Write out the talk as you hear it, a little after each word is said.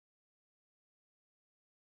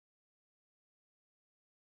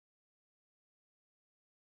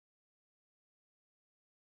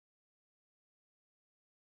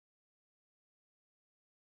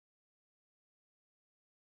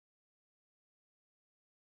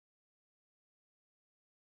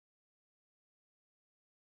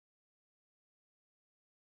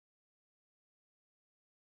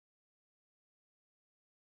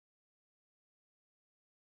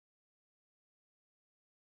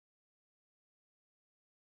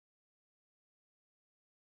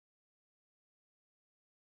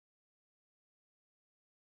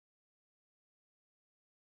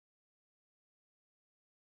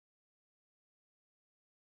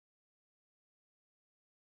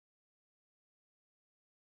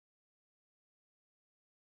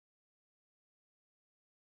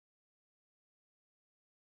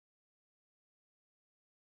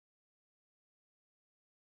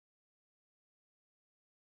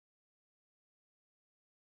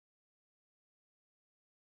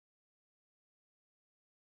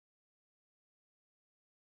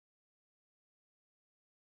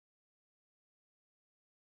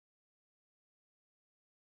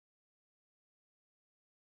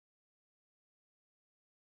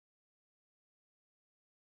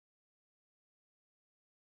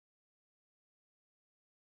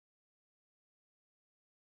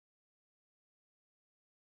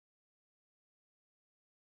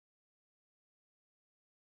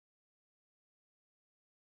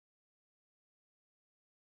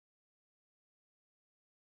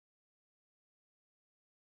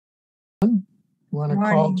Want to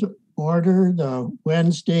call to order the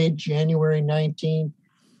Wednesday, January 19,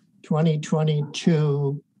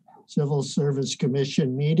 2022 Civil Service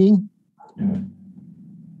Commission meeting.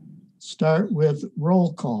 Start with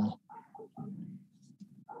roll call.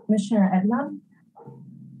 Commissioner Evian.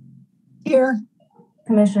 Here.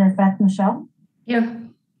 Commissioner Beth Michelle. Here.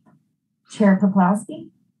 Chair Poplawski.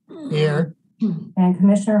 Here. And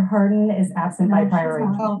Commissioner Harden is absent by priority.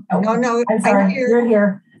 Oh, no, I'm sorry, I'm here. you're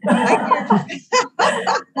here. I'm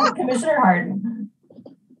Commissioner Harden.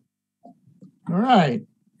 All right.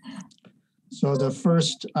 So the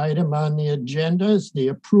first item on the agenda is the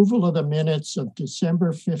approval of the minutes of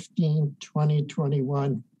December 15,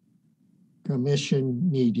 2021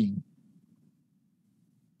 commission meeting.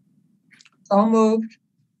 So moved.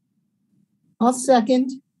 I'll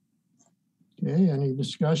second. Okay, any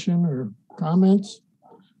discussion or comments?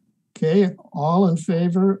 Okay, all in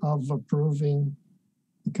favor of approving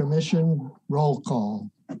the commission roll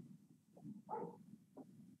call?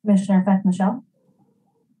 Commissioner Beth Michelle.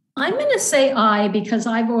 I'm going to say aye because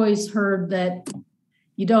I've always heard that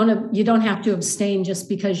you don't have to abstain just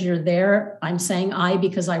because you're there. I'm saying aye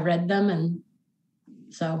because I read them, and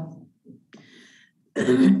so.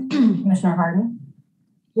 Commissioner Harden.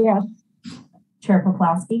 Yes. Chair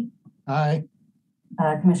Poplawski. Aye.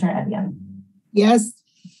 Commissioner Evian. Yes.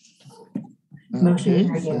 Motion Okay,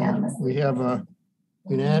 carried so unanimously. we have a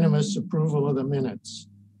unanimous approval of the minutes.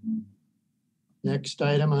 Next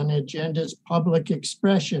item on the agenda is public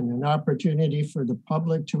expression, an opportunity for the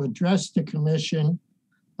public to address the commission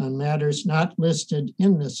on matters not listed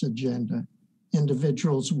in this agenda.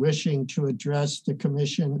 Individuals wishing to address the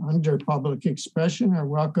commission under public expression are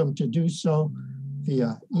welcome to do so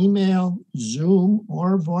via email, Zoom,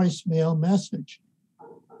 or voicemail message.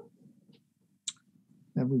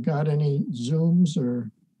 Have we got any Zooms or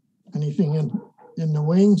anything in the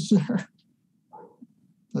wings there?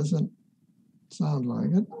 Doesn't sound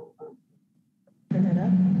like it. Turn it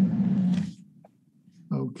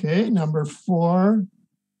up. Okay, number 4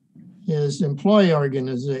 is employee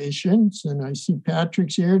organizations. And I see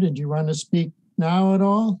Patrick's here. Did you want to speak now at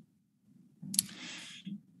all?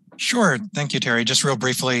 Sure. Thank you, Terry. Just real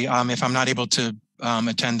briefly, if I'm not able to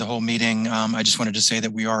attend the whole meeting, I just wanted to say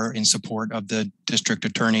that we are in support of the district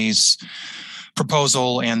attorney's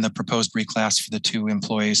proposal and the proposed reclass for the 2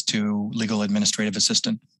 employees to legal administrative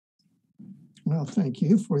assistant. Well, thank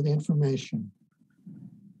you for the information.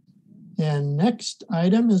 And next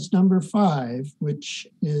item is number 5, which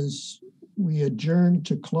is we adjourn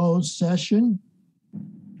to closed session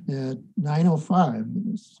at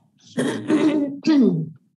 9:05. So,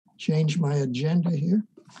 change my agenda here.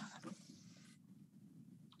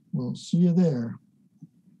 We'll see you there.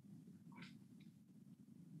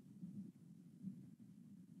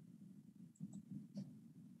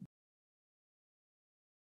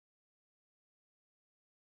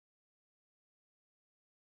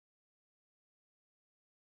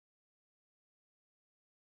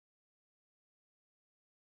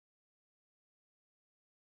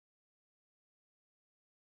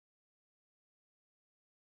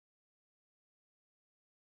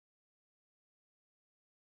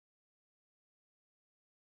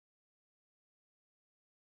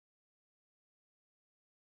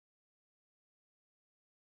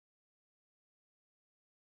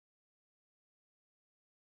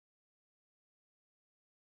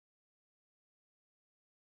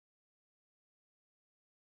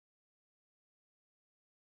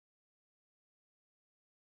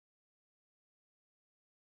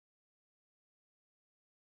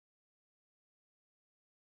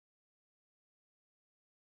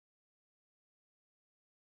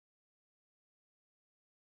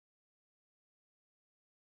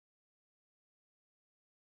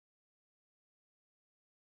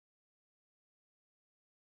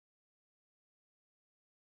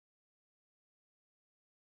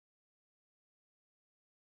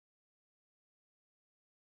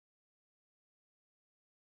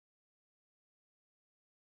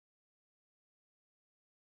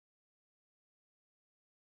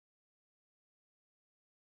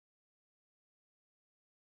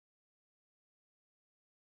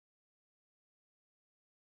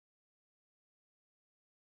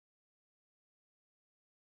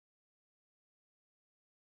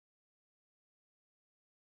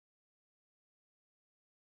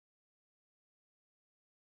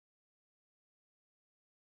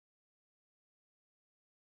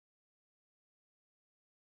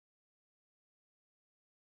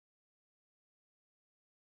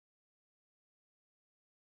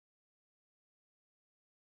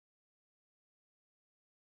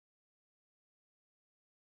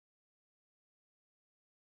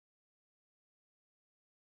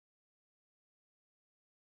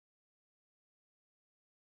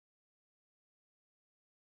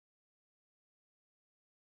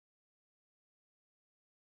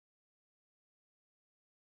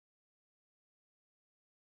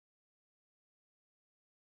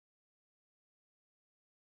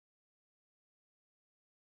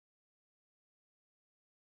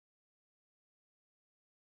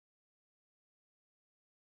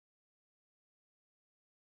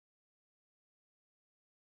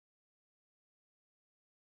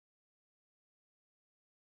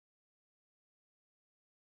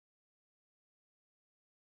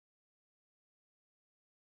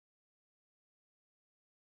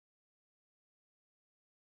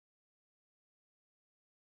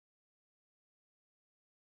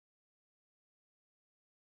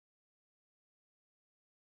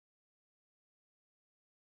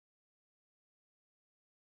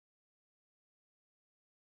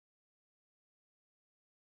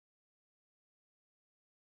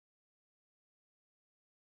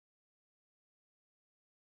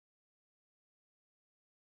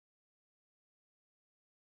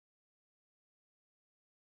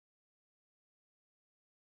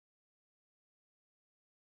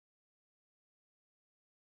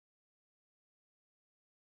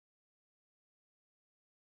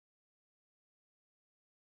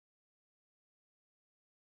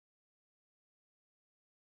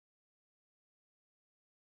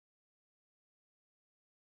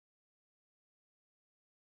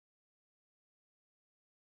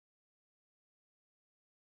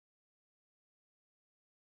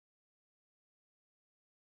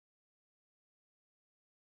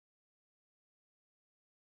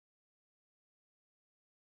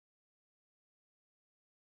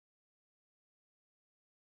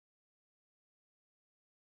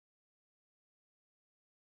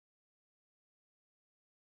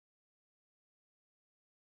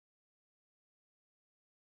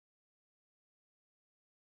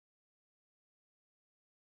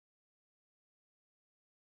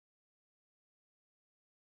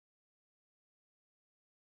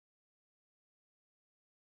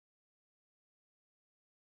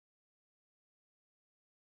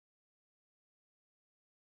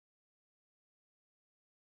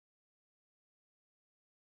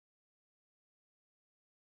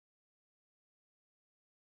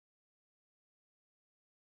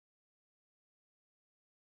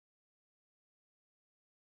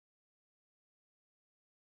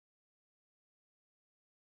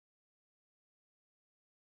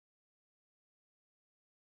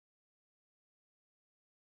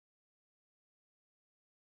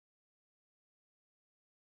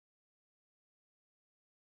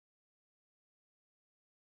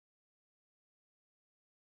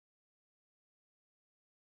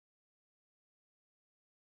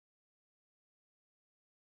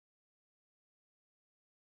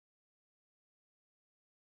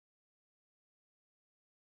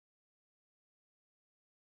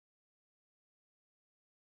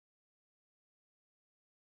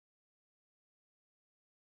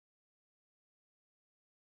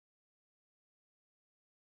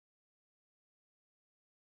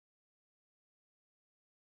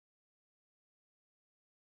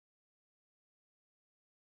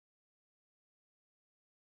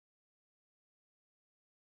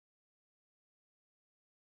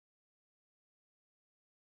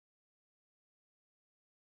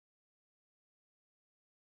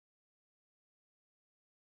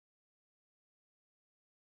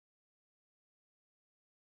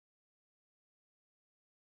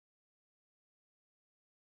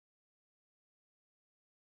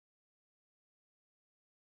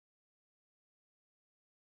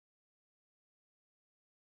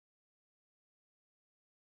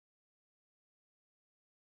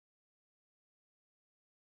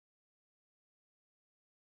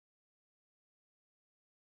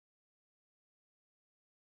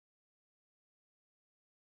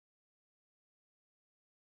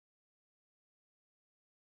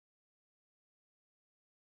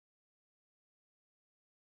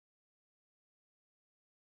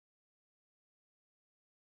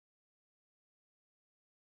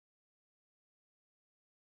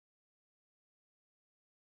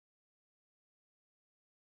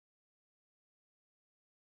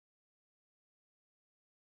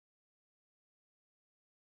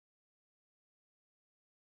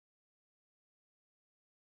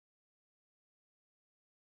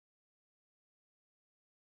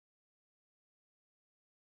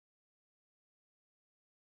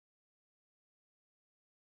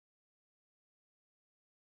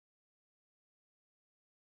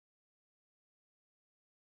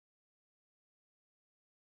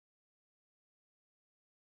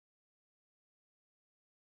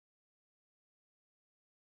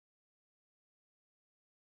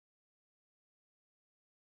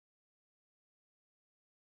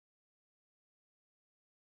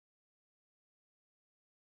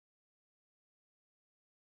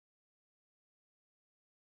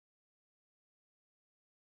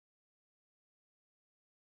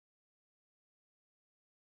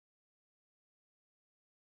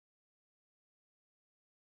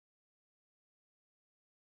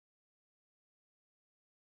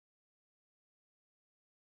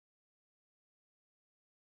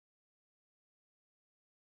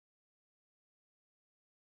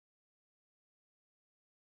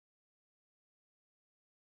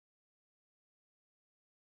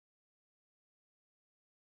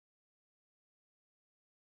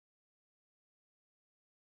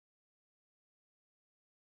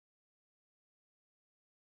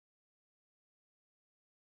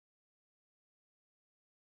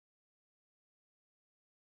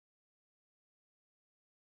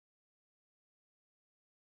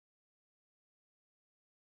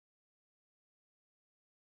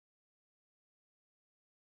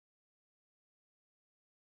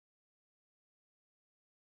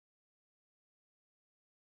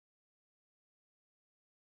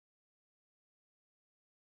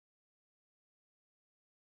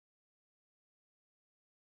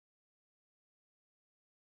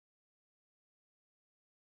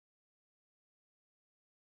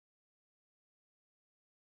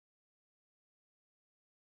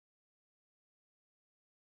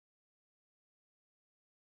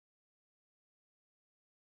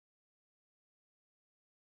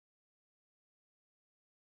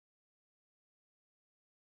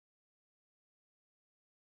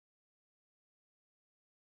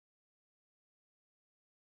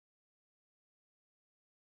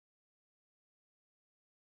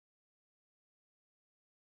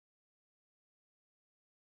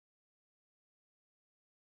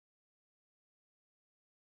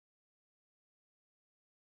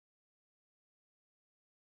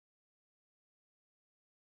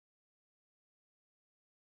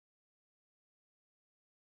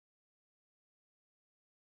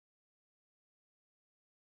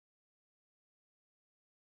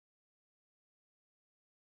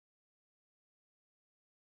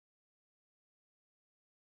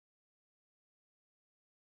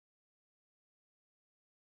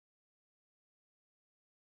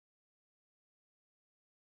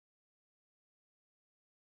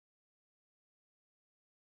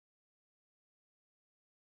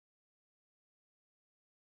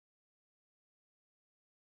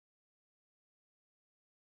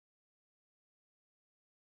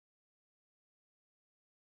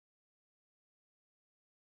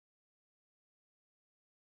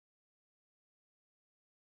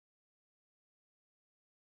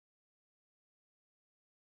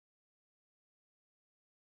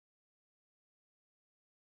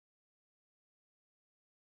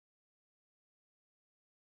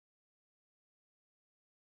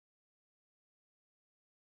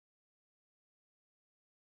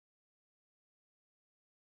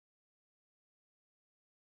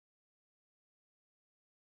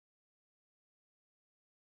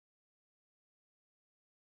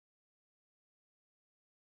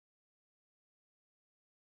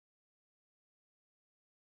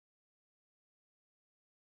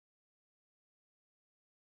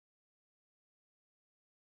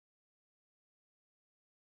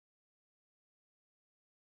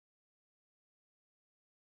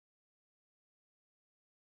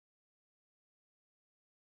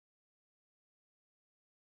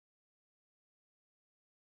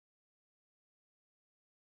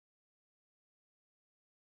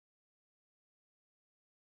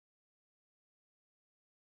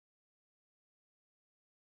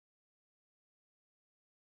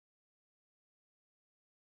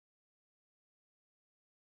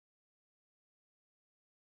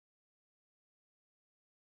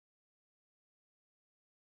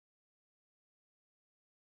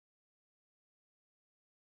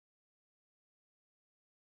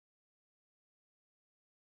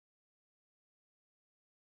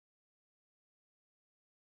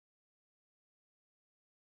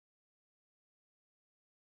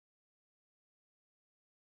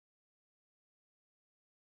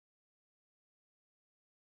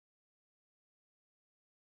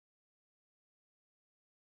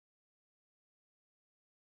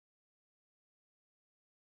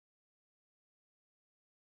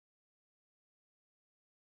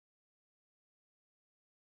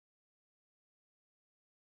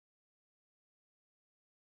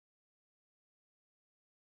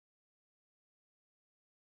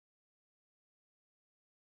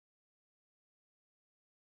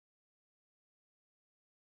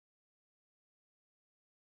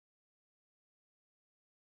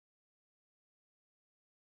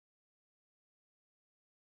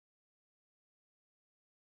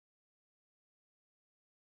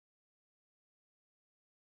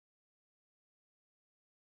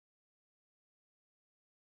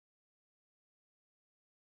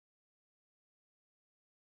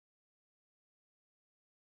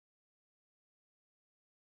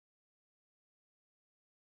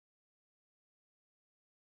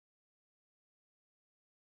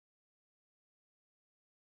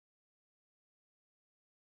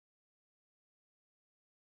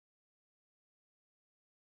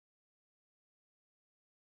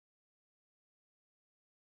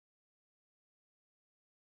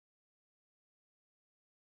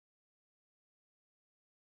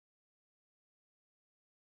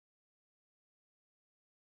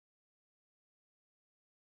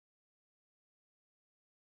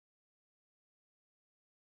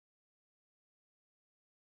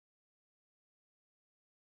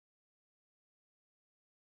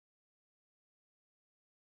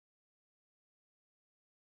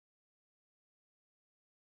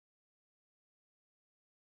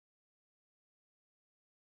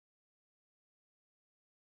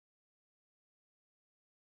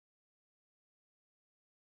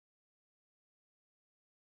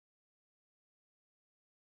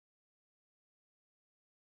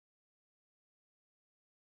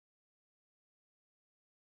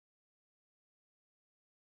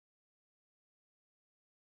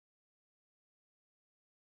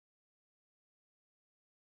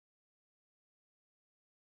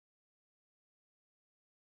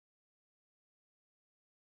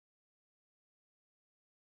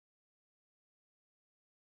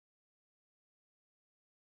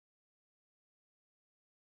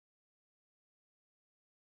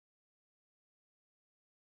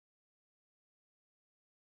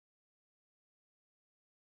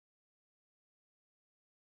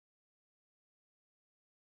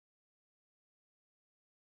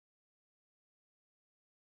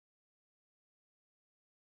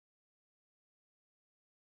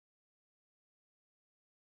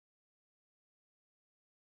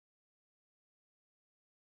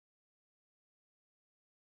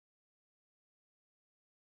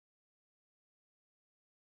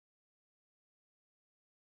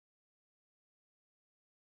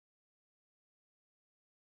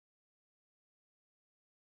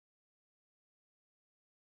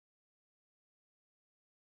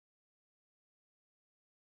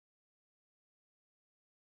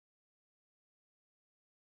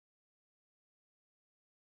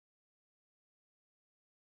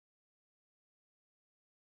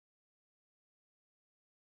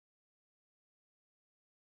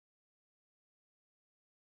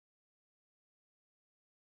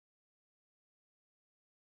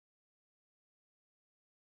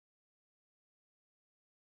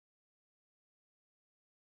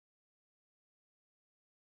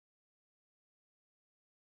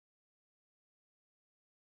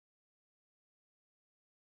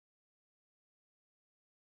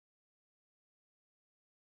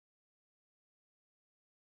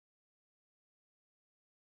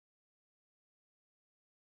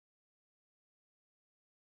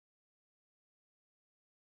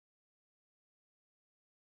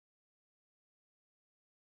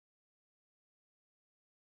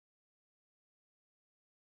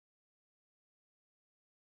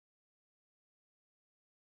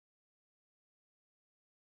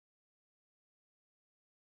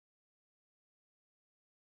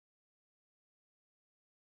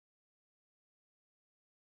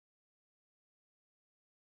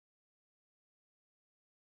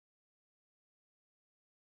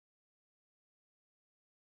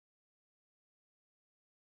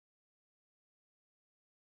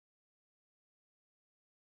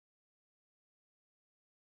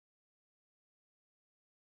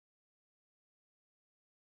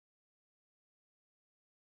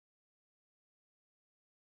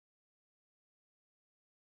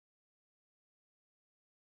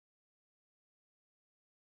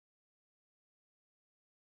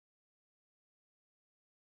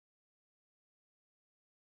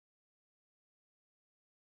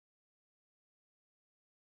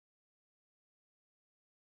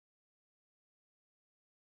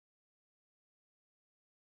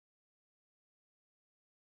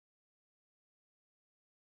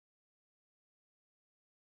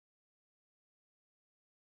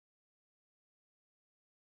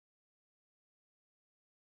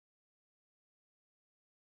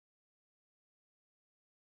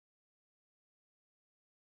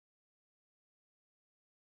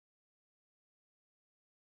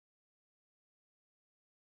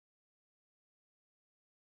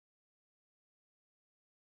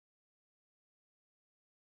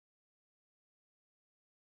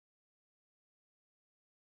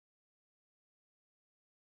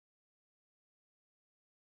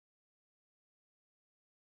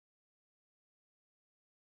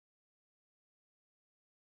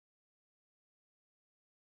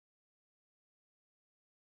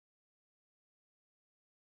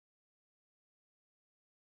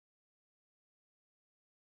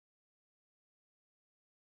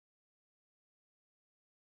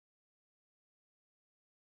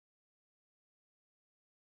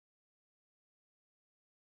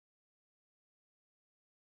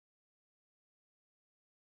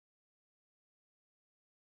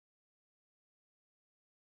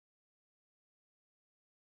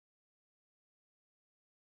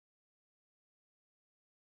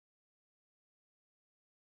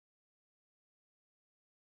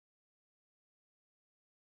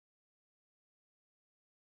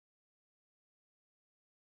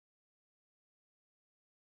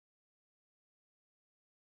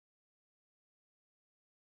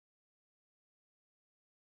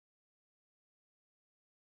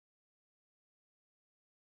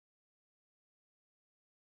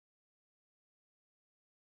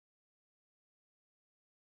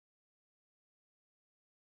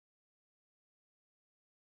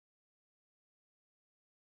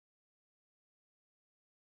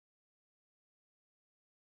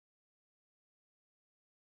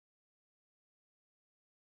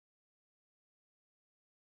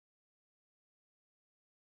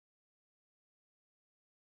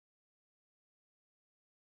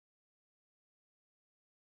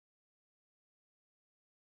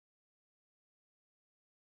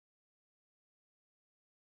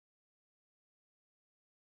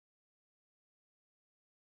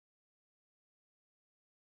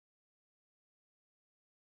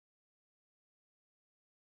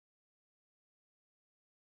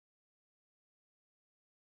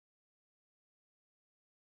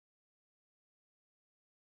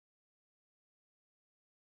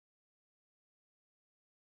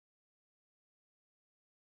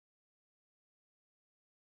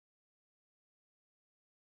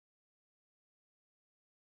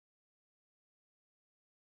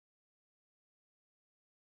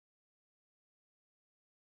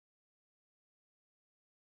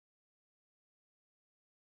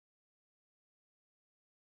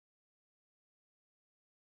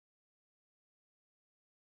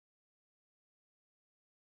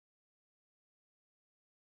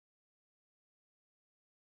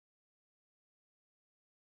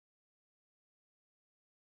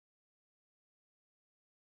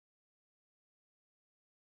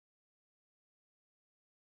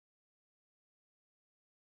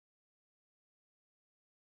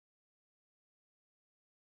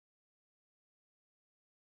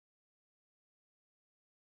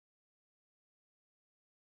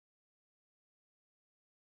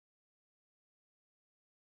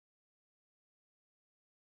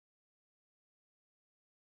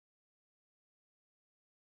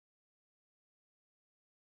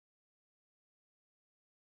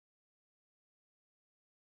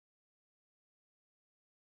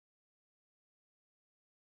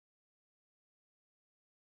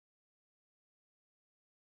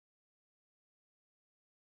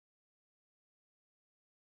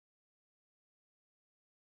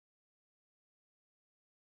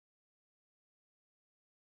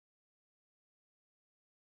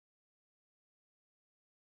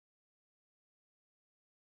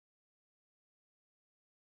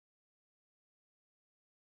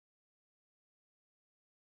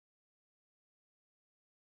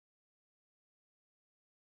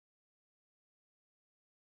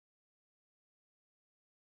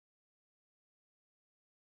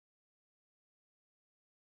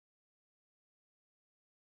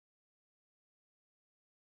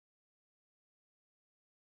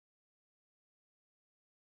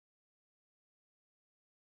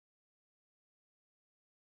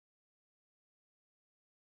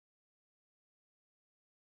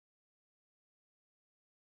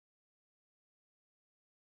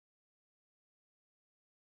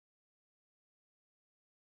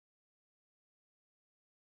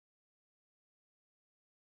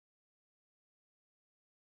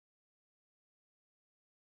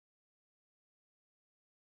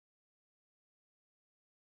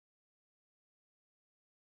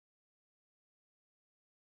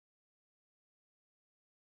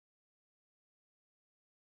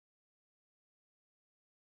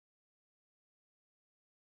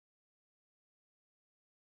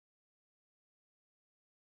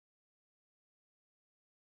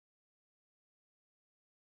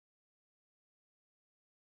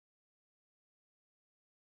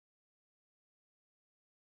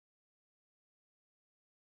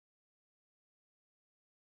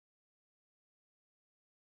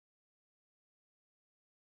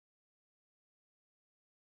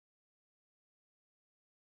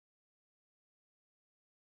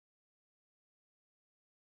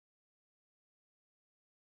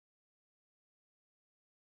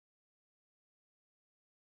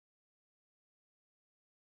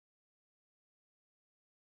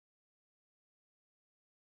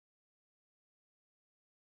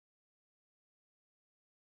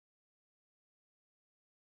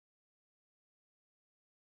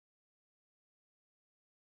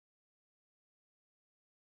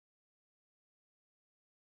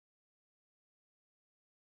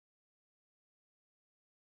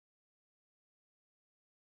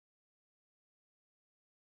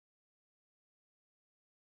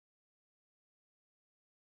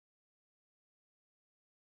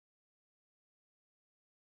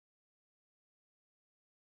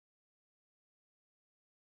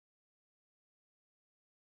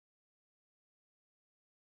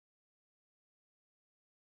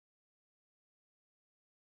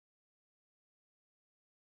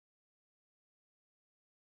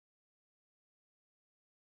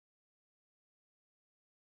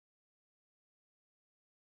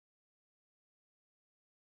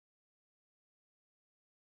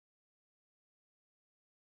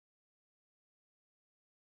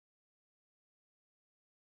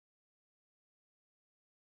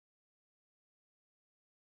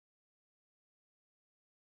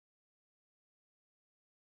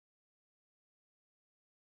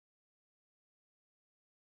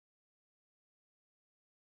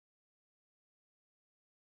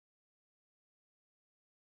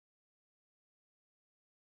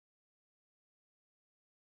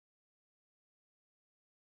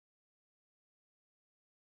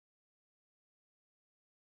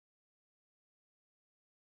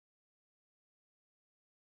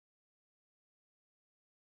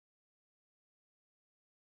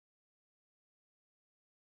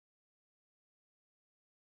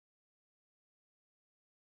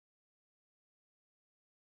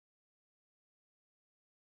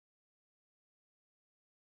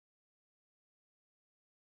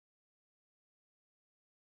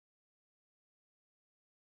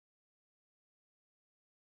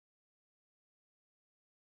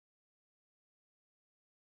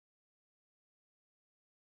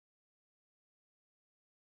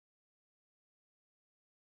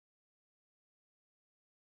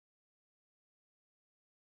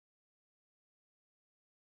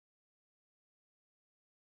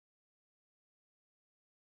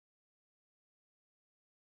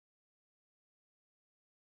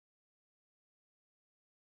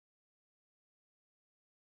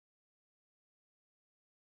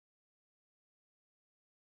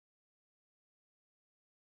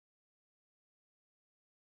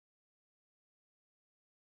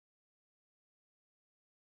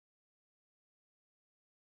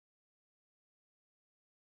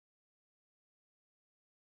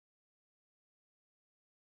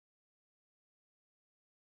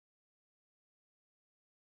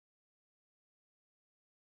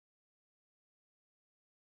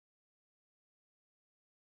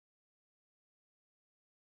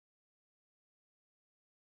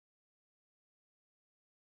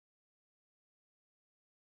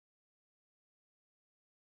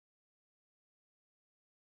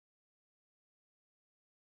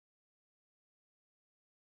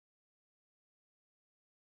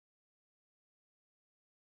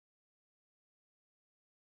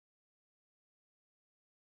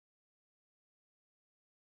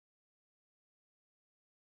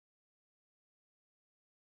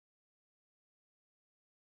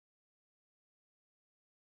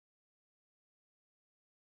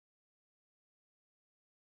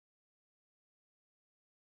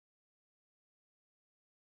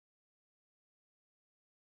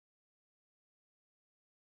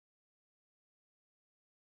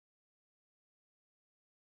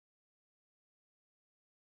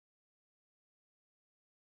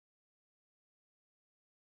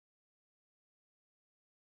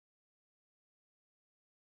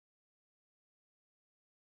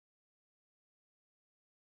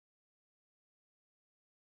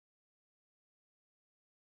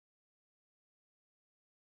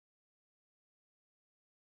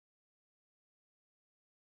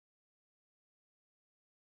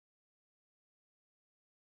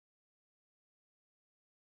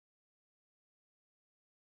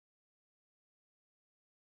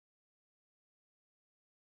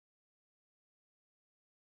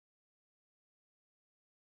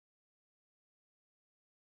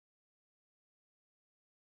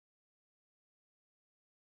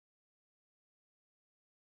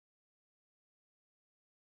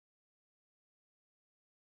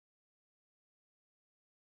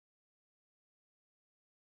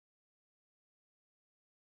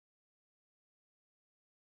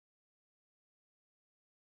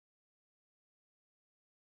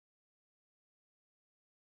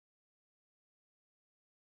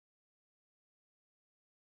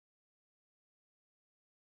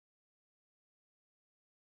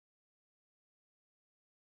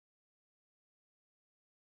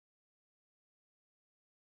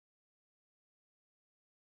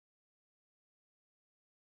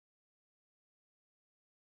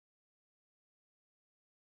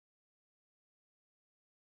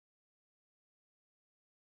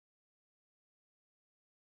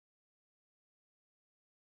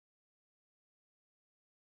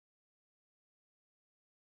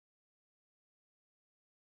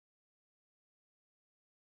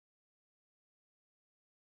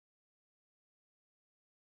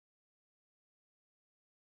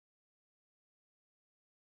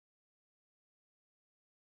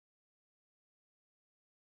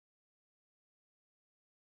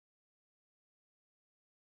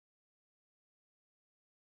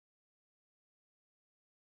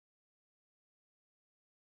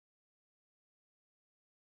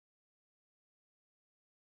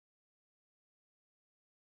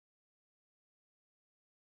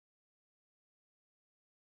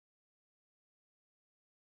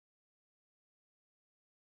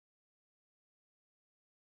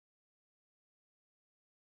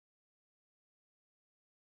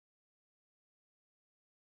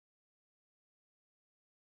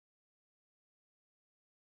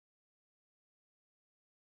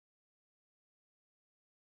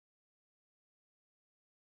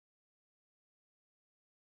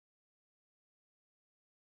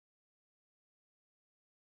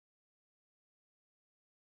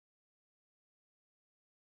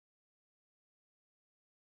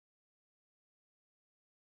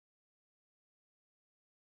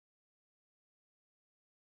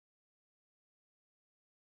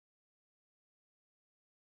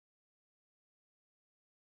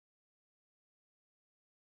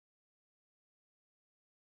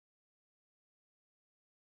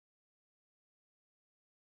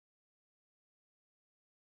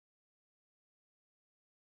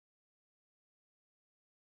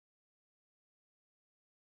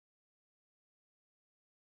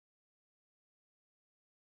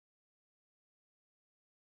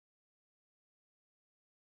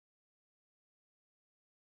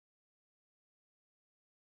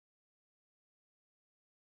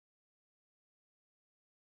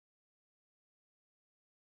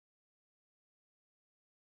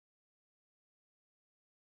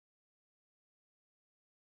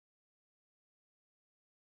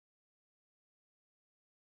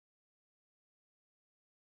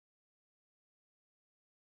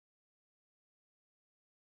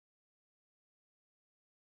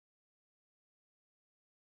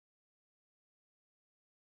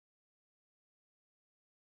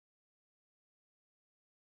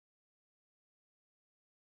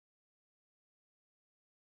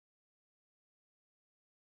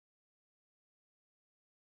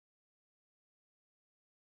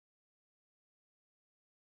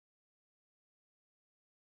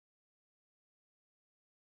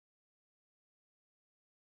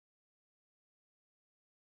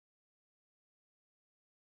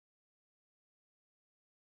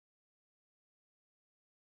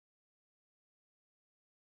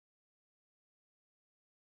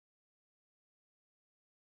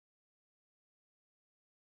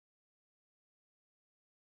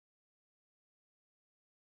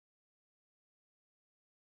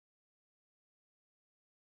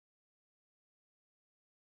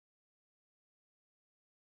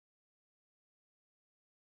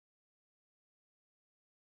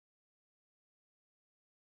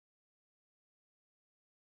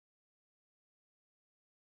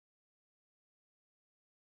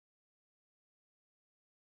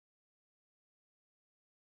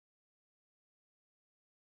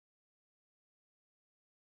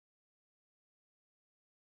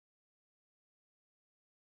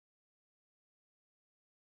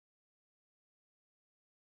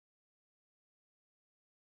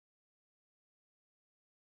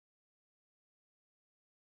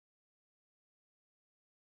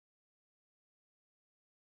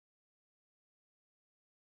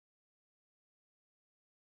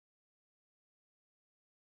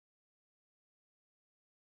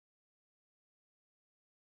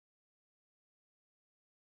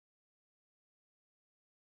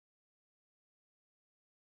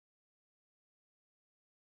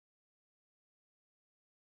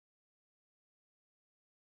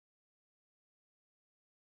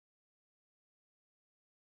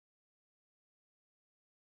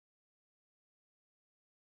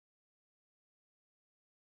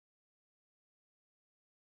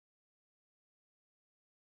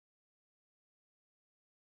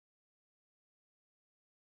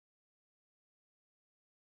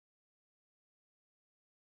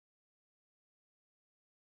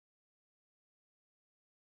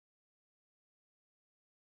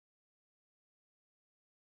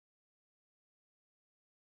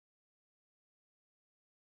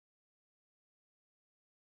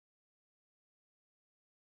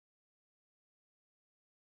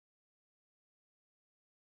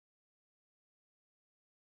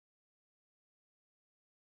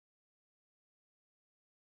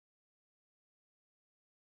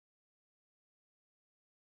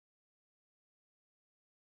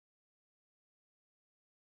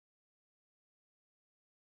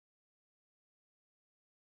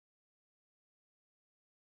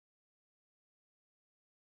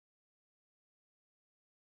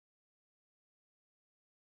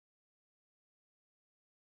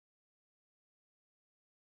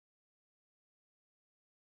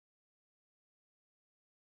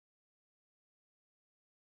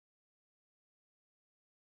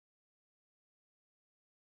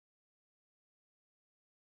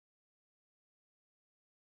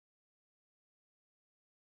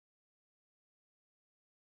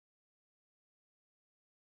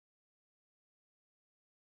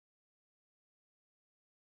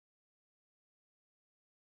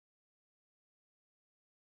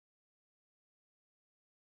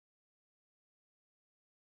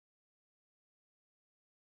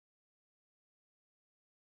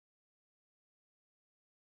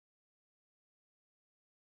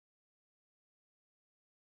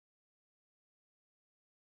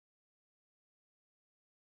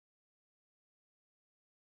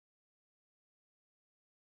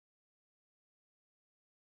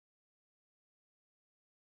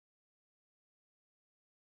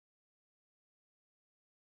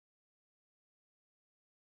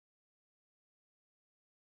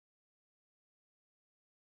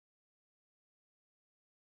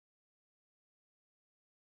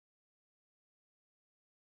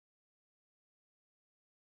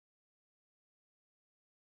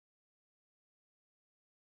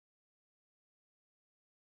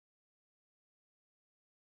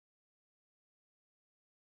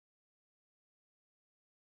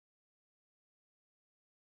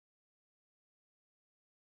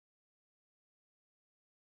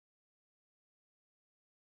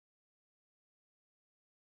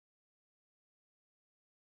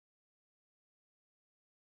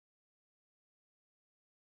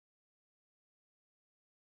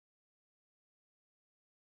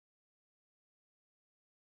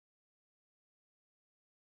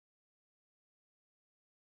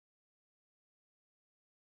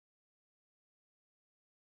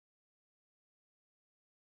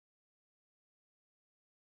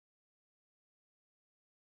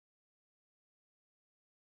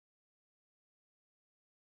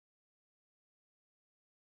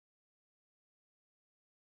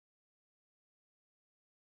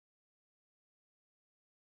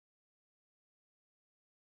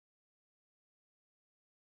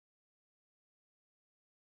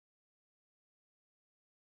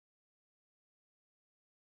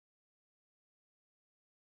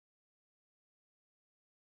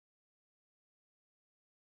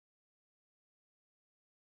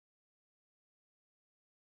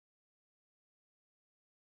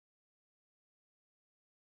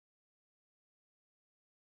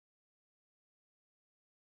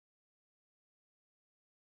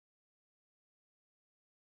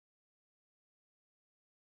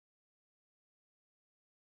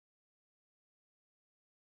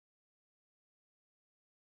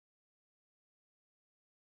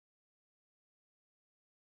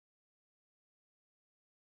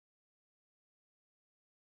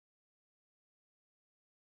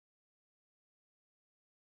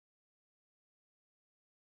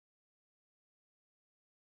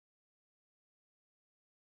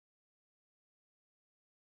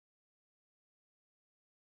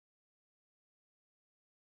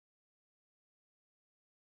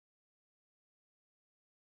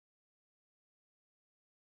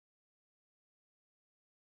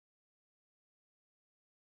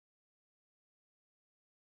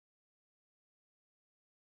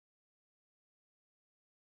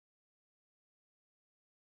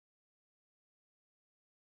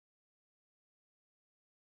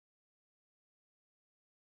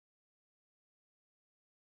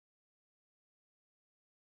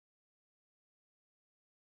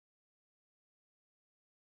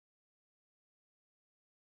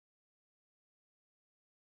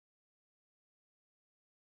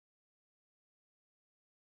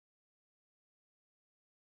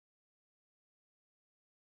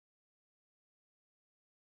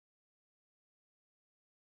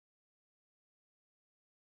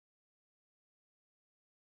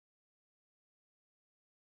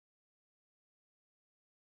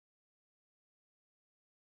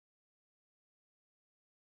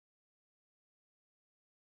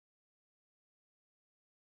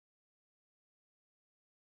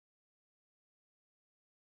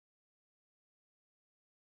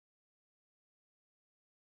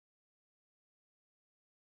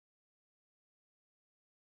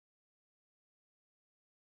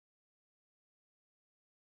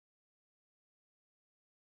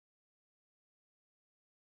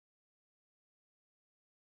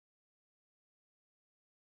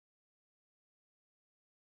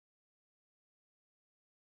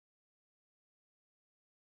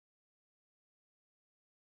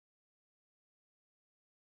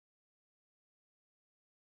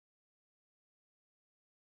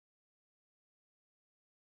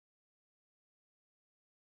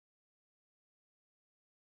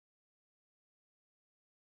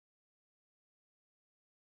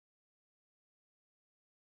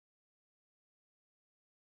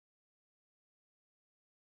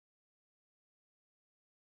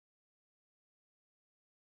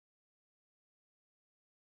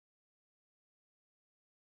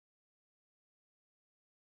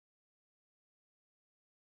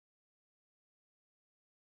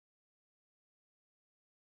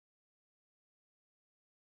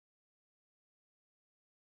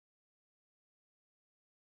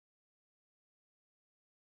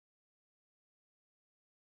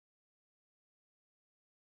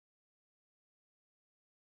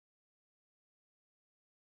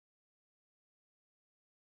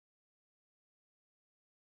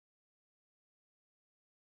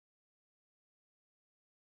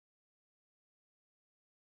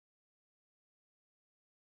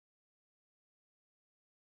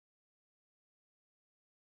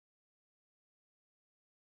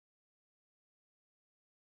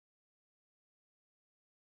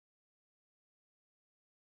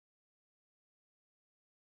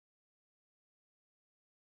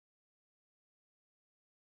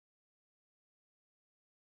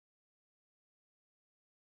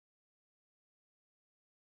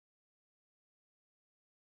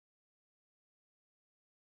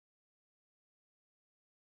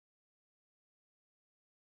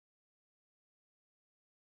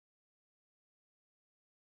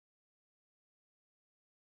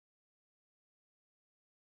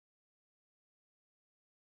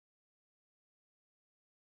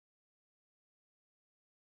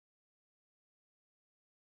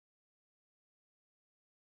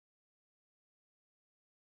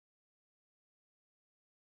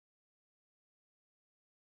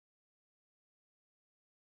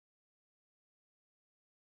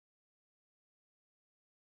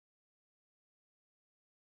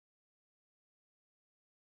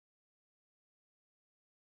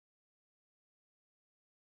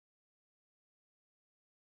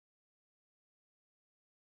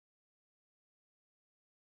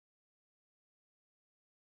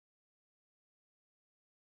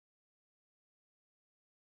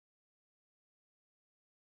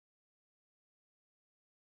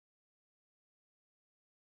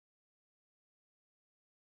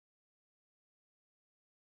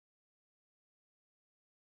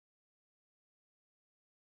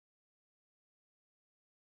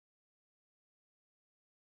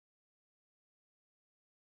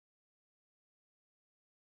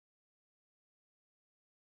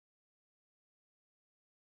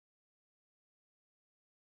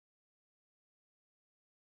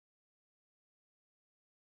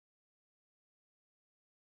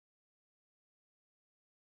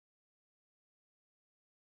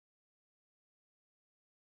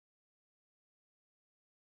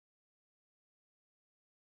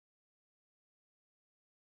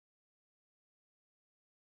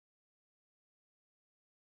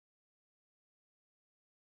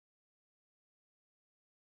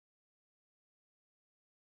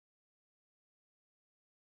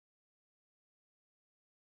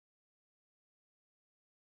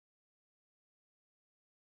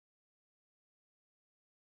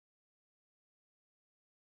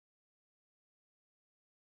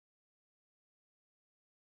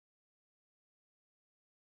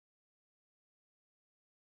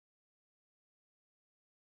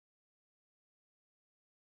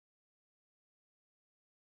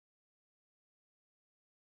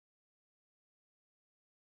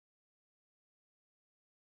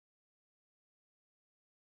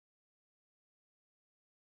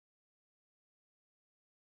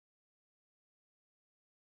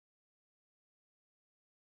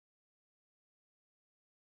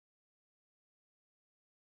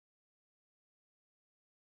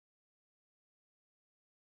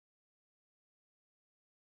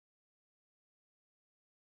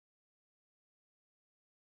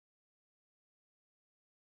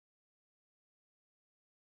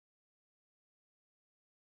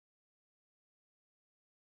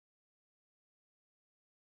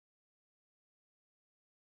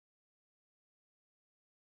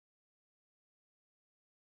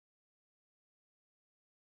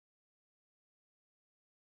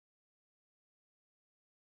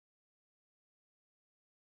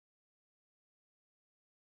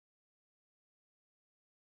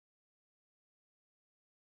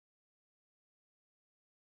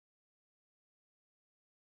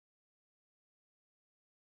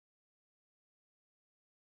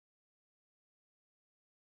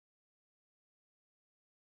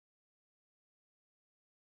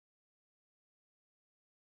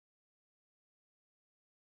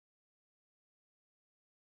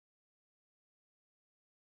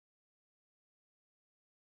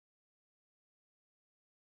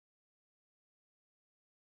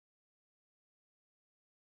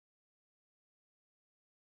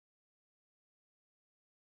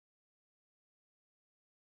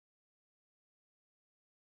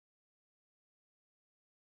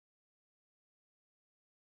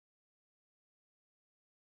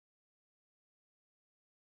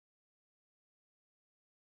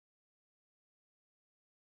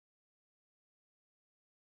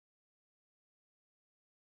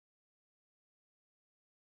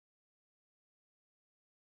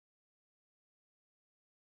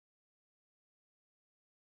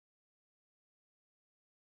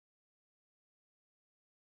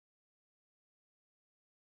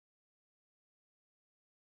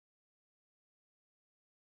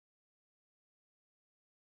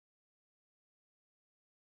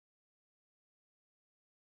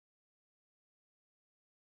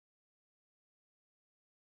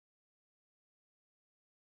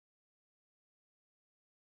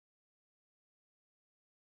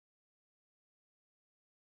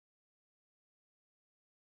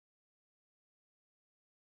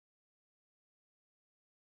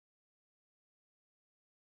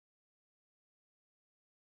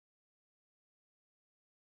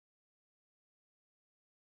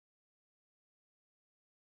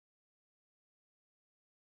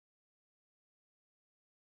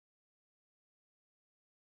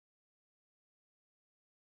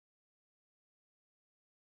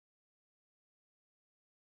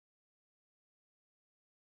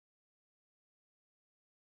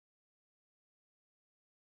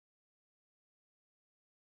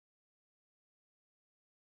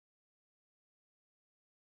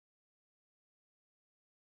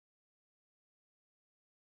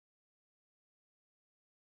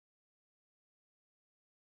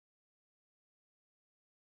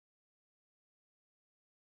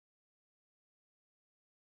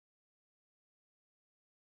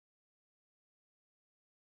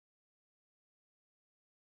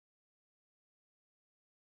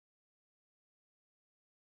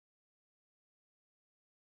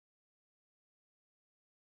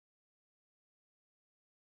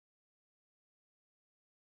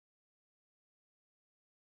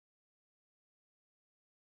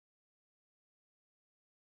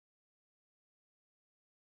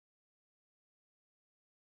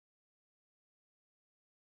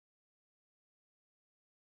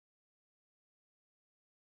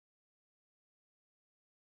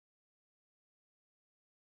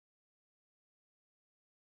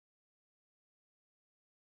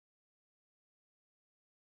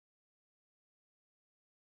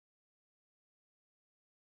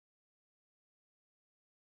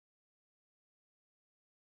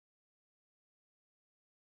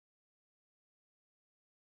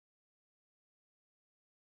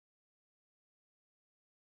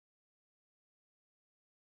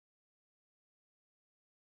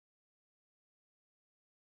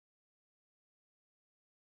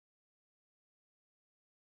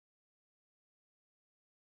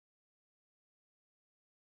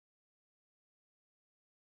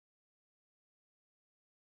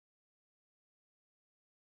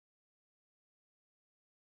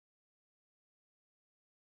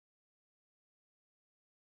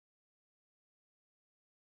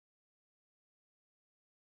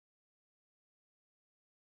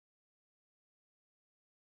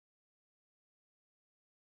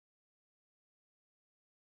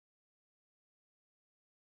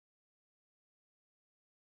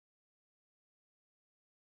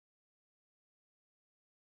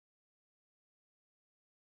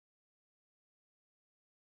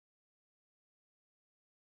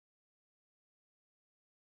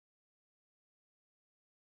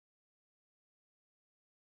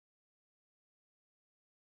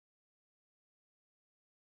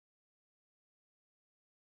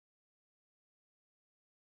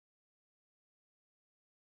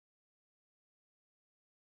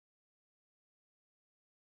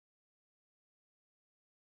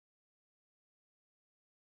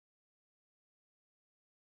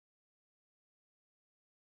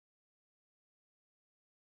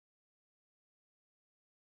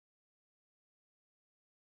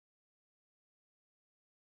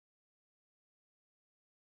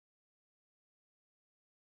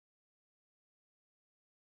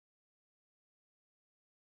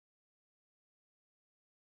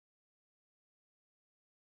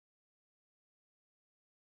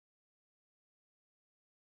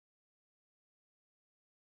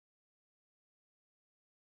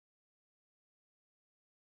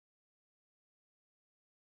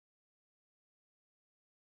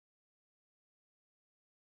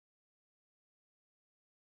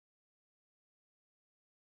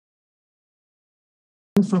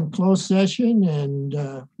 from closed session and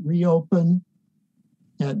reopen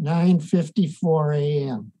at 9:54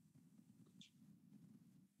 a.m.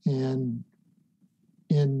 And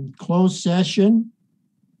in closed session,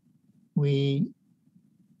 we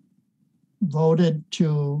voted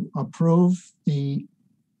to approve the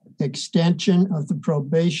extension of the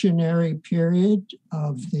probationary period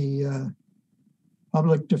of the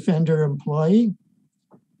public defender employee,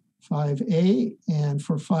 5A, and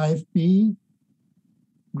for 5B,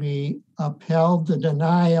 we upheld the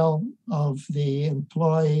denial of the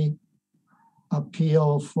employee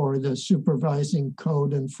appeal for the supervising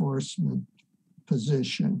code enforcement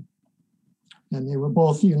position. And they were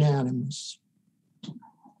both unanimous.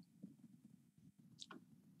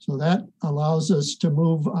 So that allows us to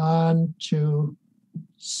move on to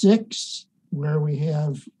 6, where we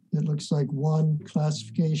have, it looks like, one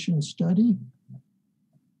classification study.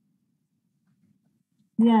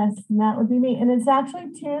 Yes, and that would be me. And it's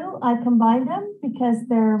actually 2. I combined them because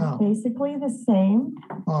they're Oh. basically the same.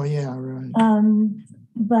 Oh, yeah, right.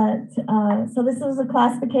 So this is a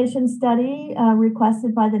classification study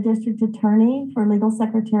requested by the district attorney for legal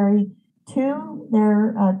secretary 2.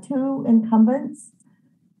 There are 2 incumbents.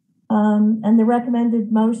 And the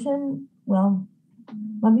recommended motion, well,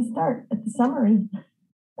 let me start at the summary.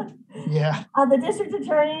 Yeah. The district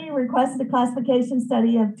attorney requested a classification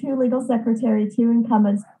study of 2 legal secretary, 2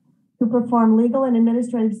 incumbents who perform legal and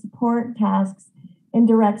administrative support tasks in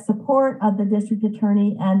direct support of the district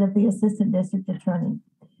attorney and of the assistant district attorney.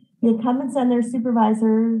 The incumbents and their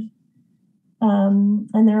supervisors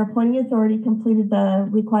and their appointing authority completed the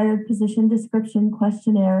required position description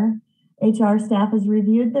questionnaire. HR staff has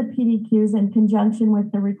reviewed the PDQs in conjunction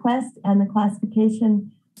with the request and the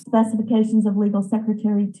classification specifications of legal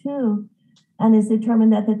secretary 2, and has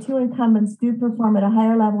determined that the 2 incumbents do perform at a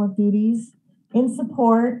higher level of duties in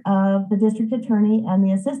support of the district attorney and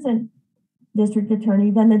the assistant district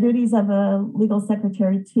attorney than the duties of a legal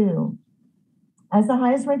secretary 2. As the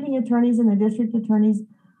highest ranking attorneys in the district attorney's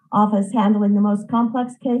office, handling the most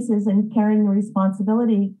complex cases and carrying the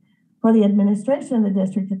responsibility for the administration of the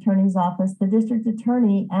district attorney's office, the district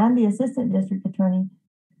attorney and the assistant district attorney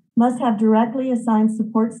must have directly assigned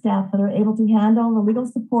support staff that are able to handle the legal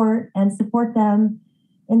support and support them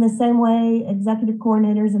in the same way executive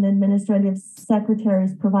coordinators and administrative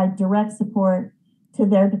secretaries provide direct support to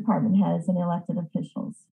their department heads and elected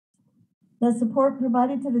officials. The support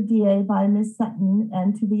provided to the DA by Ms. Sutton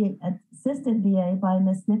and to the assistant DA by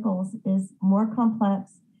Ms. Nichols is more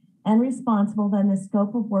complex and responsible than the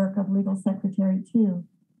scope of work of legal secretary 2.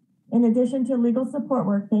 In addition to legal support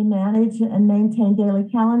work, they manage and maintain daily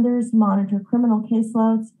calendars, monitor criminal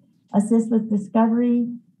caseloads, assist with discovery,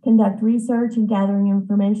 conduct research and gathering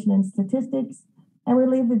information and statistics, and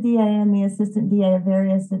relieve the DA and the assistant DA of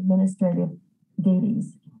various administrative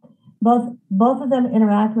duties. Both of them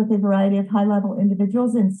interact with a variety of high-level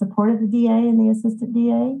individuals in support of the DA and the assistant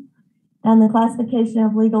DA. And the classification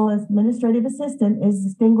of legal administrative assistant is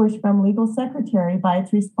distinguished from legal secretary by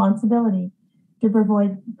its responsibility to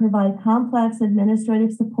provide complex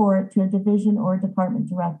administrative support to a division or department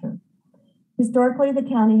director. Historically, the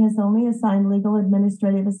county has only assigned legal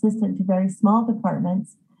administrative assistant to very small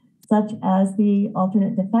departments, such as the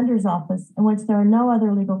alternate defender's office, in which there are no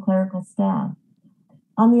other legal clerical staff.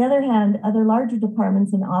 On the other hand, other larger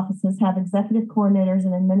departments and offices have executive coordinators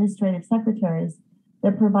and administrative secretaries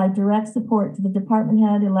that provide direct support to the department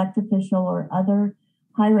head, elected official, or other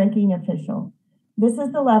high-ranking official. This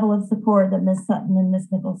is the level of support that Ms. Sutton and Ms.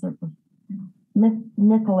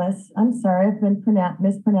 Nicholas, I'm sorry, I've been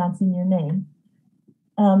mispronouncing your name,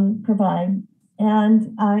 provide.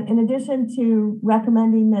 And in addition to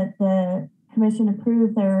recommending that the commission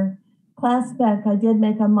approve their class spec, I did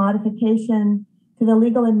make a modification to the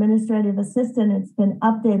legal administrative assistant. It's been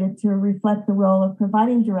updated to reflect the role of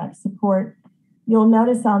providing direct support. You'll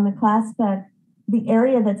notice on the class spec, the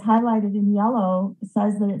area that's highlighted in yellow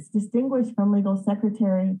says that it's distinguished from legal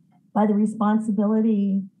secretary by the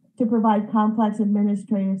responsibility to provide complex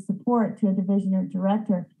administrative support to a division or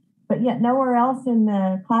director. But yet nowhere else in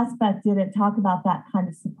the class spec did it talk about that kind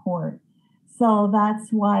of support. So that's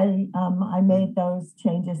why I made those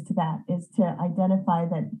changes to that, is to identify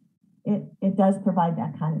that it does provide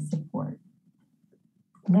that kind of support.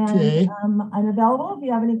 Okay. And I'm available if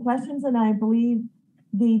you have any questions, and I believe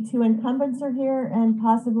the 2 incumbents are here and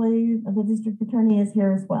possibly the district attorney is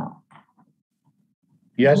here as well.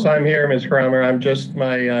 Yes, I'm here, Ms. Kramer. I'm just,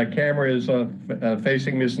 my camera is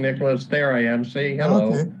facing Ms. Nicholas. There I am. Say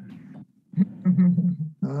hello. Okay.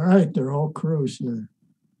 All right, they're all crews here.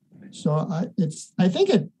 So I think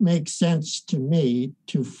it makes sense to me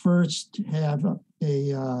to first have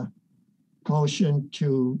a motion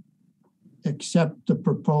to accept the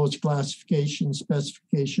proposed classification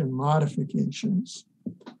specification modifications.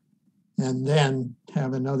 And then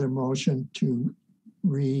have another motion to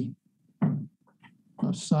reassign.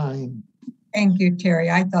 Thank you,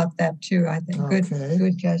 Terry. I thought that too. I think Okay.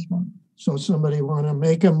 good judgment. So somebody want to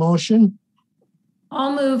make a motion?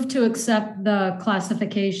 I'll move to accept the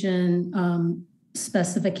classification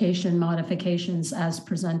specification modifications as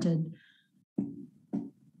presented.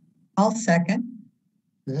 I'll second.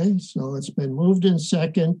 Okay, so it's been moved in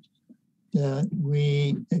second that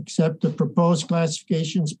we accept the proposed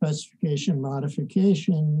classification specification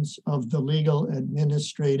modifications of the legal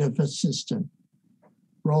administrative assistant.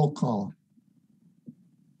 Roll call.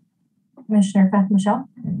 Commissioner Beth Michelle,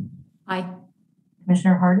 Aye.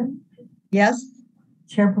 Commissioner Harden, Yes.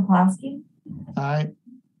 Chair Poplawski, Aye.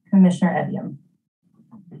 Commissioner Evian.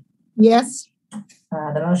 Yes.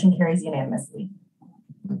 The motion carries unanimously.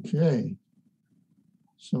 Okay.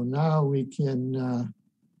 So now we can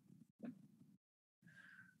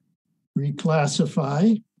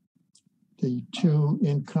reclassify the two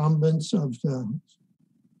incumbents of the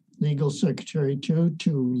legal secretary two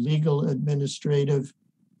to legal administrative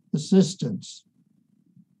assistants.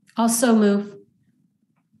 Also move.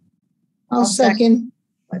 I'll second.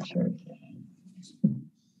 Sure.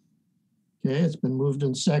 Okay, it's been moved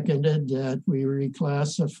and seconded that we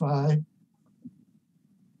reclassify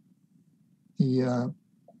the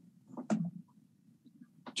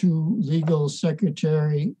two legal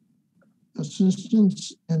secretary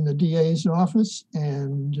assistants in the DA's office.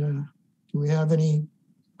 And do we have any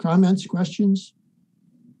comments, questions?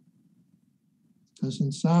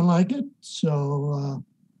 Doesn't sound like it. So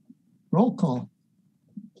roll call.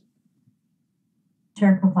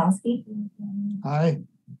 Chair Poplawski, Aye.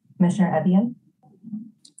 Commissioner Evian,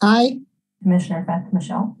 Aye. Commissioner Beth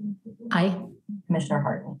Michelle, Aye. Commissioner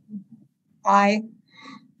Harden. Aye.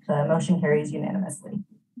 The motion carries unanimously.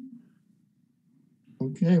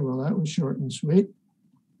 Okay, well, that was short and sweet.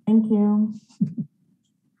 Thank you.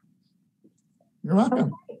 You're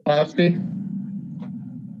welcome. Osti?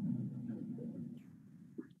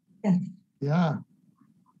 Yeah,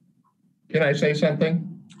 Can I say something?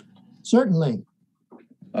 certainly.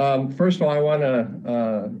 First of all, I want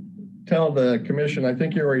to tell the commission, I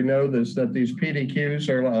think you already know this, that these PDQs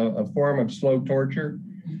are a form of slow torture.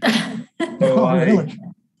 So Oh, really?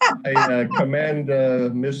 I commend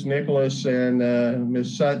Ms. Nicholas and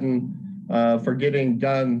Ms. Sutton for getting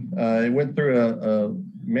done. It went through a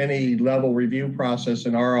many level review process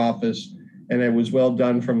in our office, and it was well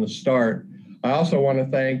done from the start. I also want to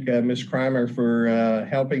thank Ms. Kramer for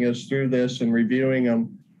helping us through this and reviewing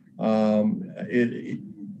them.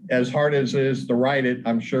 As hard as it is to write it,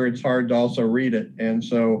 I'm sure it's hard to also read it. And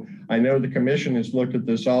so I know the commission has looked at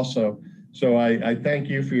this also. So I thank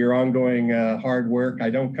you for your ongoing hard work. I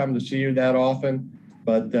don't come to see you that often,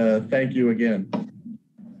 but thank you again.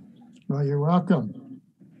 Well, you're welcome.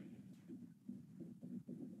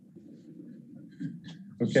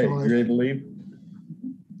 Okay, So you ready to leave?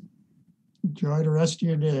 Enjoy the rest of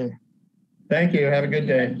your day. Thank you. Have a good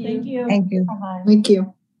day. Thank you. Thank you. Bye-bye. Thank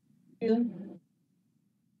you.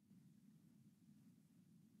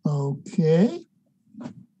 Okay.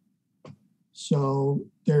 So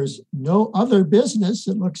there's no other business,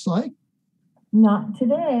 it looks like. Not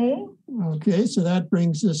today. Okay, so that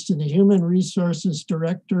brings us to the Human Resources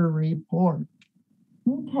Director report.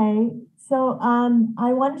 Okay, so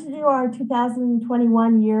I wanted to do our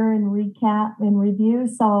 2021 year in recap and review.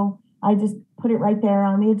 So I just put it right there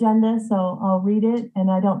on the agenda. So I'll read it, and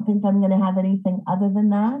I don't think I'm going to have anything other than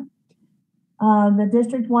that. The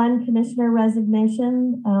District 1 Commissioner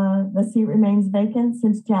resignation, the seat remains vacant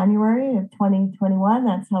since January of 2021.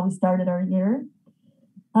 That's how we started our year.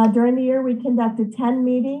 During the year, we conducted 10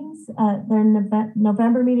 meetings. The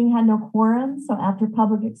November meeting had no quorum, so after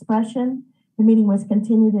public expression, the meeting was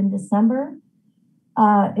continued in December.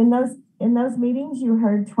 In those meetings, you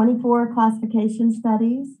heard 24 classification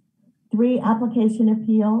studies, 3 application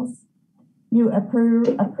appeals. You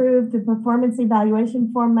approved the performance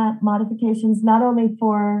evaluation format modifications, not only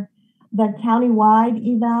for the countywide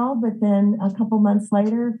eval, but then a couple months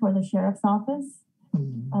later for the sheriff's office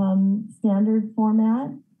standard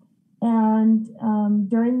format. And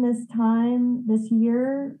during this time, this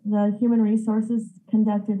year, the Human Resources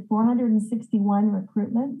conducted 461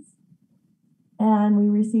 recruitments, and we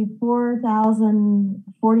received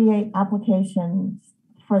 4,048 applications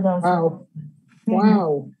for those. Wow.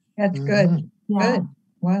 Wow. That's good. Yeah. Good.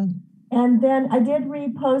 Wow. And then I did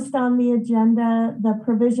repost on the agenda the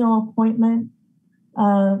provisional appointment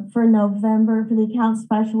for November for the account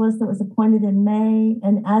specialist that was appointed in May.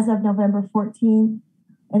 And as of November 14th,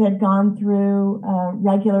 It had gone through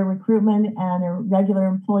regular recruitment and a regular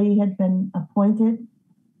employee had been appointed.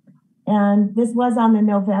 And this was on the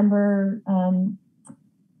November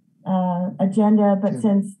agenda, but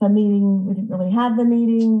since the meeting, we didn't really have the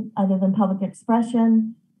meeting other than public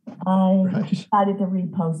expression, I decided to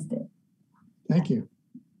repost it. Thank you.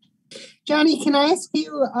 Johnny, can I ask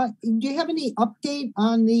you, do you have any update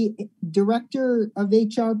on the Director of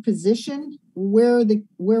HR position? Where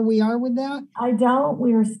we are with that? I don't.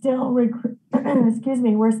 We are still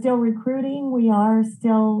we're still recruiting. We are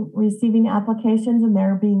still receiving applications and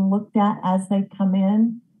they're being looked at as they come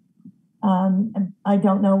in. I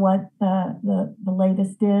don't know what the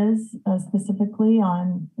latest is specifically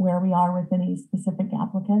on where we are with any specific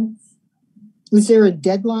applicants. Is there a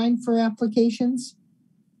deadline for applications?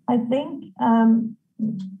 I think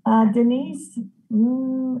Denise,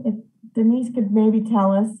 if Denise could maybe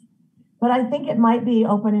tell us, but I think it might be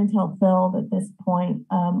open until filled at this point,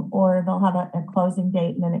 or they'll have a closing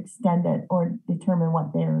date and then extend it or determine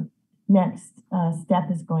what their next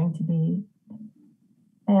step is going to be.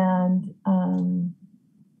 And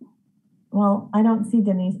well, I don't see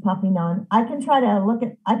Denise popping on. I can try to look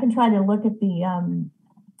at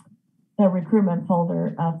the recruitment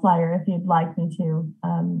folder flyer if you'd like me to.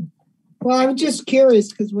 Well, I was just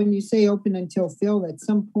curious because when you say open until filled, at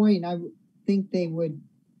some point I would think they would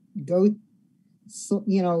go,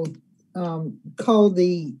 call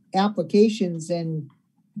the applications and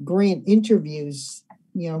grant interviews,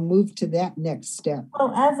 move to that next step.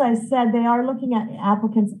 Well, as I said, they are looking at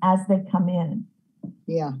applicants as they come in.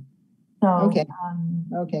 Yeah. So okay.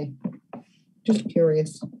 Okay. Just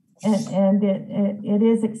curious. And it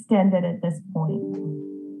is extended at this point.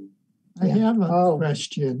 I have a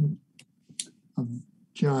question of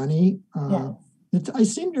Johnny. I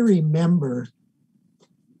seem to remember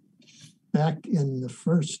back in the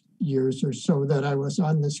first years or so that I was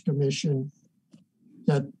on this commission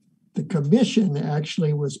that the commission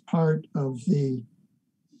actually was part of the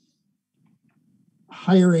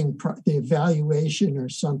hiring, the evaluation or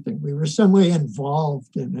something. We were some way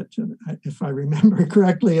involved in it, if I remember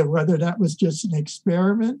correctly, of whether that was just an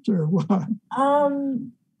experiment or what.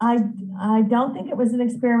 I don't think it was an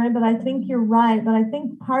experiment, but I think you're right. But I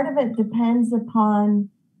think part of it depends upon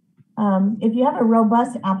if you have a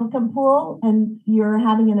robust applicant pool and you're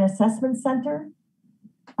having an assessment center.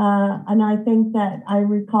 And I think that I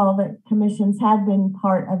recall that commissions had been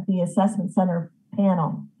part of the assessment center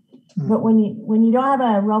panel. But when you don't have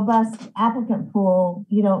a robust applicant pool,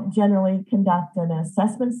 you don't generally conduct an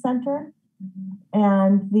assessment center.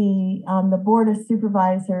 And the Board of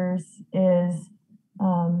Supervisors is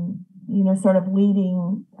sort of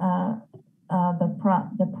leading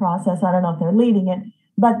the process. I don't know if they're leading it,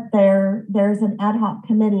 but there's an ad hoc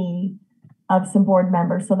committee of some board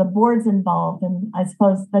members. So the board's involved. And I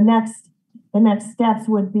suppose the next steps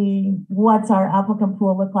would be, what's our applicant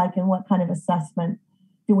pool look like and what kind of assessment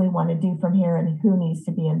do we want to do from here and who needs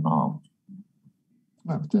to be involved?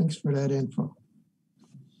 Well, thanks for that info.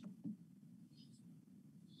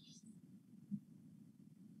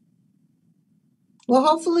 Well,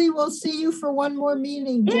 hopefully we'll see you for one more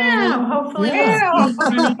meeting, Johnny. Yeah, hopefully.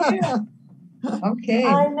 Yeah. Okay.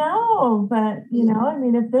 I know, but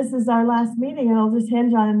if this is our last meeting, it'll just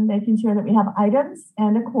hinge on making sure that we have items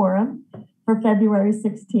and a quorum for February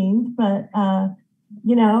 16th. But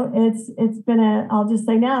it's been I'll just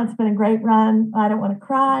say now, it's been a great run. I don't want to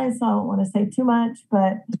cry, so I don't want to say too much,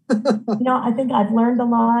 but I think I've learned a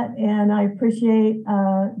lot and I appreciate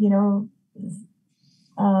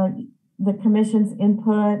the commission's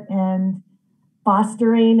input and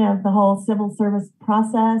fostering of the whole civil service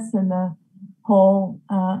process and the whole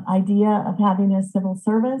idea of having a civil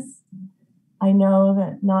service. I know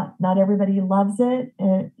that not everybody loves it,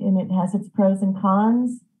 and it has its pros and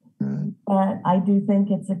cons, but I do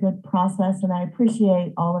think it's a good process, and I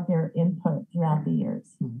appreciate all of your input throughout the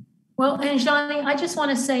years. Well, and Johnny, I just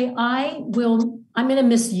want to say I'm going to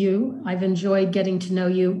miss you. I've enjoyed getting to know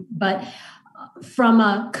you, but from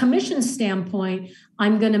a commission standpoint,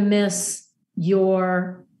 I'm going to miss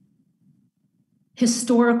your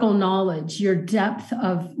historical knowledge, your depth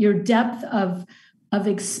of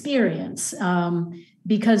experience,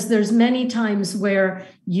 because there's many times where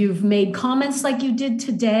you've made comments like you did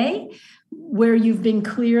today, where you've been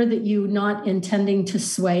clear that you're not intending to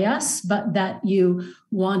sway us, but that you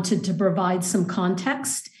wanted to provide some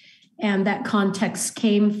context. And that context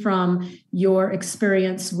came from your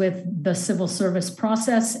experience with the civil service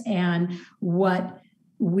process and what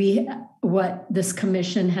this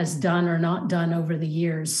commission has done or not done over the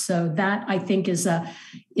years. So that, I think, is a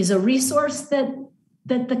resource that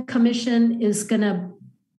the commission is going to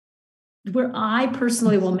I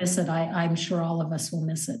personally will miss it. I'm sure all of us will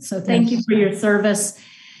miss it. So thank you for your service.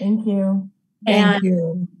 Thank you. Thank And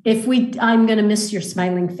you. I'm going to miss your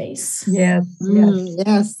smiling face. Yes, yes.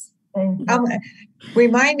 Yes. Thank you.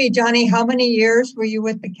 Remind me, Johnny, how many years were you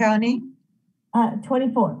with the county?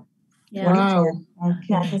 24. Yeah. Wow.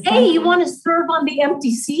 Yeah, Okay. Hey, you want to serve on the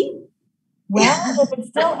empty seat? Well, if it's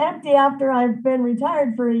still empty after I've been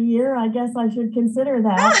retired for a year, I guess I should consider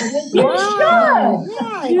that. You Wow. should.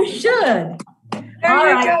 Yeah. You should. There All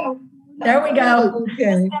you right. go. There we go.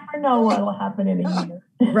 Okay. Never know what will happen in a year.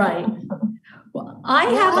 Right. Well, I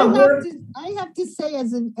Well, have a word. I have to say,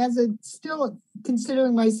 as a still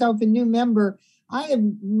considering myself a new member, I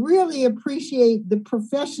really appreciate the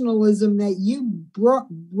professionalism that you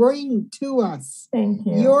bring to us. Thank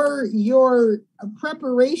you. Your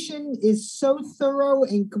preparation is so thorough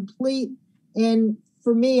and complete, and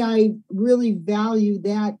for me, I really value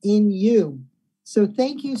that in you. So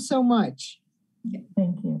thank you so much.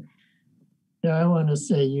 Thank you. Yeah, I want to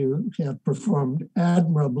say you have performed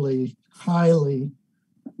admirably, highly,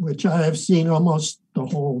 which I have seen almost the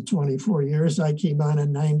whole 24 years. I came on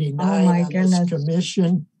in 99 Oh, my on this goodness.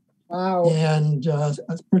 commission. Wow. And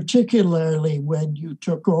particularly when you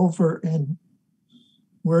took over and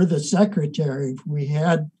were the secretary, we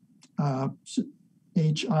had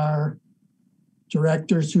HR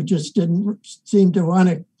directors who just didn't seem to want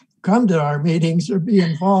to come to our meetings or be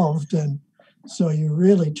involved. And so you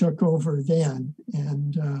really took over then.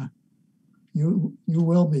 And you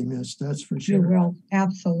will be missed, that's for sure. You will,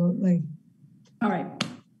 absolutely. All right.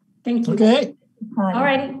 Thank you. Okay, Hi. All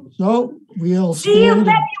righty. so we'll See you in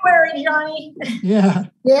stand, February, Johnny. yeah,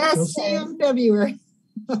 Yes, see you in February.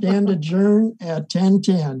 stand adjourned at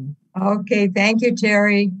 10:10. Okay, thank you,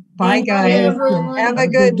 Terry. Bye, Thank you, guys. everyone. Have a Have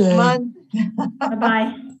a good good day. month.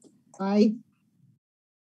 Bye-bye. Bye.